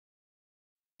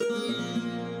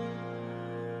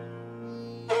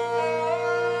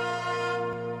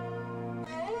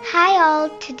Hi all,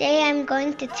 today I'm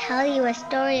going to tell you a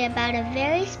story about a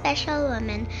very special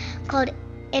woman called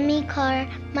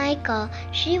Carmichael.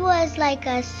 She was like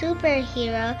a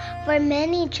superhero for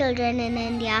many children in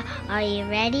India. Are you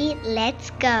ready? Let's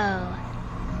go.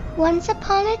 Once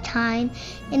upon a time,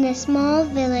 in a small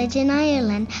village in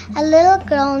Ireland, a little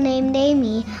girl named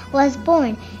Amy was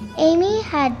born. Amy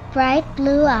had bright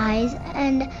blue eyes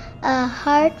and a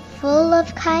heart full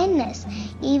of kindness.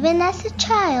 Even as a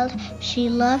child, she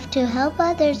loved to help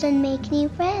others and make new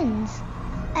friends.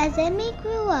 As Amy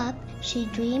grew up, she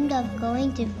dreamed of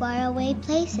going to faraway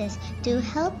places to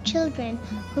help children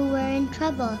who were in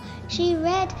trouble. She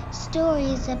read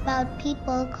stories about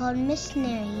people called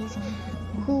missionaries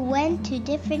who went to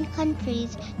different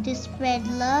countries to spread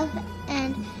love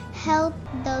and help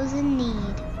those in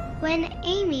need. When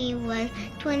Amy was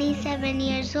 27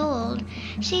 years old,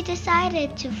 she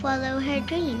decided to follow her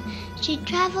dream. She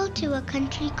traveled to a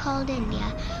country called India,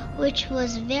 which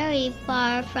was very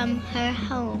far from her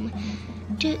home.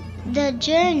 The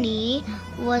journey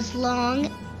was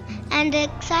long and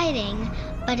exciting,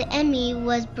 but Amy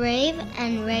was brave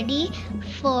and ready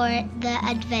for the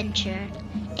adventure.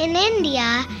 In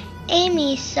India,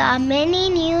 Amy saw many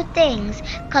new things: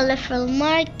 colorful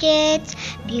markets,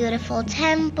 beautiful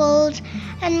temples,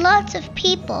 and lots of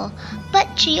people.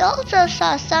 But she also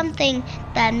saw something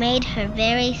that made her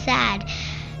very sad.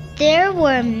 There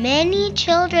were many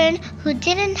children who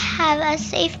didn't have a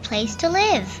safe place to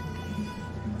live.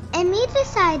 Amy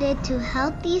decided to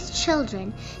help these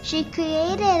children. She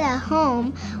created a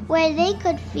home where they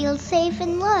could feel safe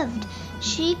and loved.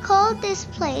 She called this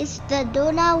place the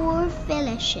Dhonavur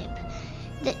Fellowship.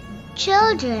 The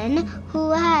children who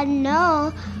had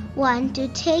no one to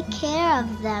take care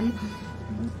of them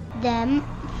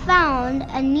found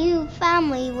a new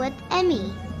family with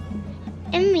Amy.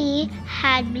 Amy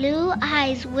had blue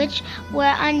eyes, which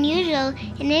were unusual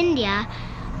in India.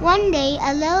 One day,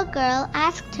 a little girl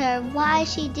asked her why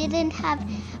she didn't have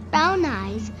brown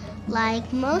eyes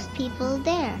like most people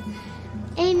there.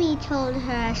 Amy told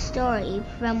her a story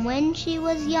from when she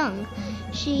was young.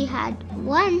 She had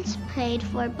once prayed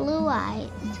for blue eyes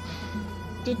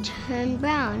to turn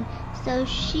brown so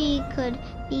she could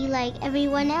be like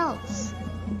everyone else.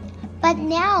 But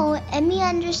now Amy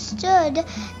understood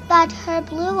that her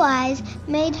blue eyes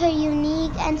made her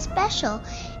unique and special.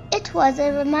 It was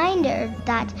a reminder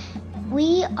that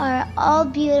we are all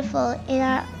beautiful in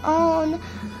our own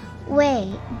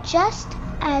way, just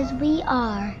as we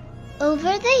are.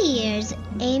 Over the years,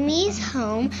 Amy's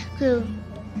home grew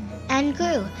and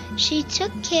grew. She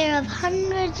took care of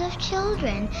hundreds of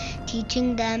children,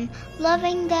 teaching them,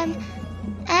 loving them,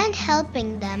 and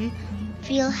helping them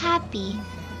feel happy.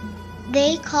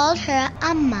 They called her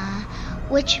Amma,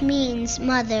 which means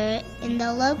mother in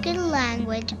the local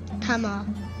language Tamil.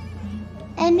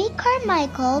 Amy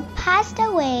Carmichael passed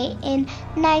away in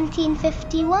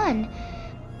 1951,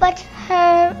 but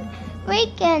her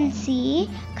legacy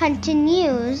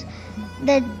continues.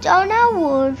 The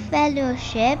Dhonavur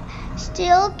Fellowship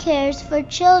still cares for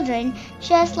children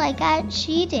just like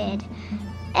she did.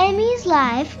 Amy's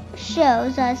life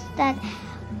shows us that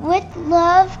with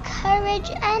love, courage,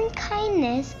 and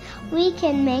kindness, we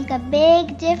can make a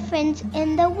big difference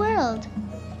in the world.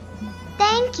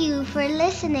 Thank you for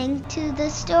listening to the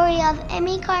story of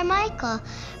Amy Carmichael.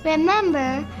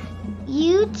 Remember,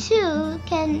 you too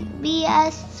can be a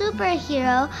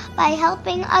superhero by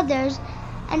helping others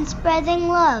and spreading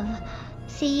love.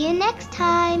 See you next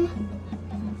time.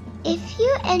 If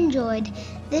you enjoyed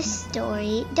this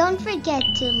story, don't forget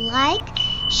to like,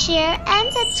 share,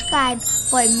 and subscribe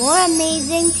for more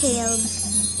amazing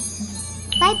tales.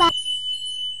 Bye-bye.